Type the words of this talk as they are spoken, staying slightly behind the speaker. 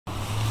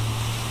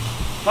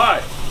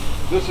Hi,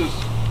 this is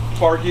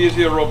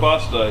Fargesia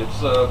Robusta.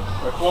 It's a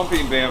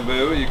clumping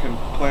bamboo. You can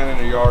plant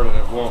in a yard and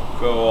it won't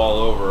go all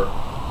over.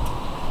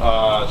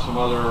 Some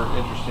other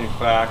interesting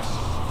facts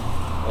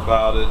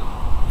about it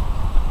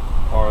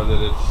are that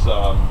it's,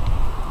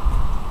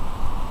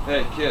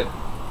 hey kid.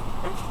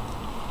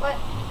 What?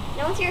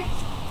 No one's here.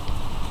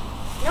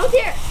 No one's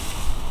here.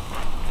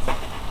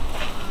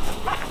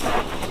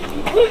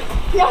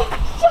 No,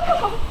 shut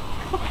up.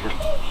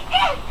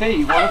 Hey,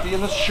 you want to be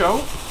in the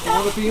show? You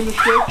want to be in the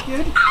show,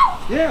 kid?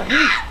 Yeah,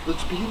 hey,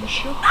 let's be in the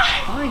show.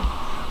 Fine.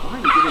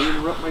 Fine, you gonna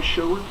interrupt my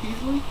show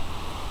repeatedly?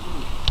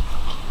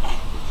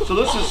 So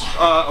this is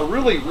a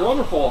really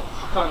wonderful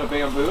kind of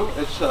bamboo.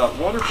 It's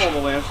wonderful in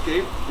the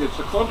landscape. It's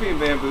a clumping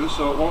bamboo,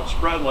 so it won't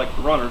spread like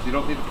the runners. You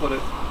don't need to put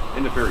it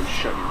in the very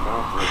shut your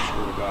mouth, or I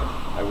swear to God,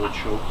 I will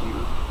choke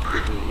you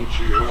within an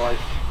inch of your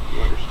life.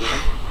 You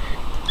understand?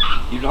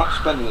 You're not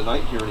spending the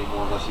night here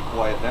anymore unless you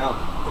quiet down.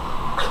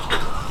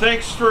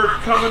 Thanks for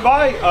coming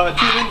by.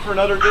 Tune in for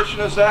another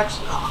edition of Zach's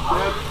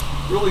Dad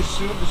really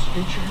soon. Just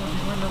pinch your hand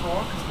behind the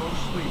rock and go to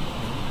sleep.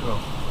 There you go.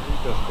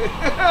 There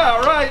you go.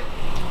 All right.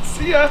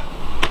 See ya.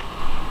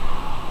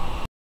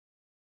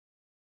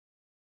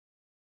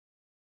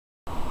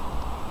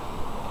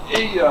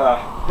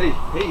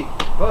 Hey,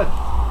 bud.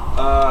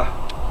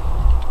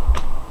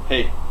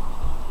 Hey,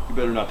 you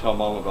better not tell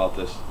Mom about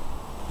this.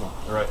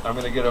 All right, I'm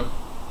gonna get him.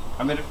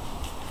 I'm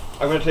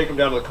gonna take him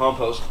down to the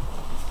compost.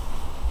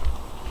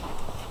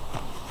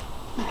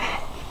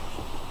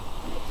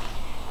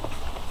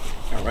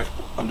 All right,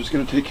 I'm just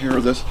gonna take care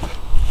of this.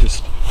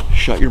 Just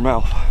shut your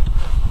mouth.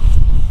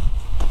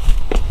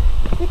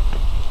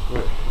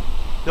 Right.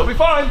 He'll be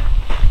fine.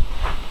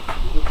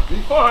 He'll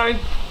be fine.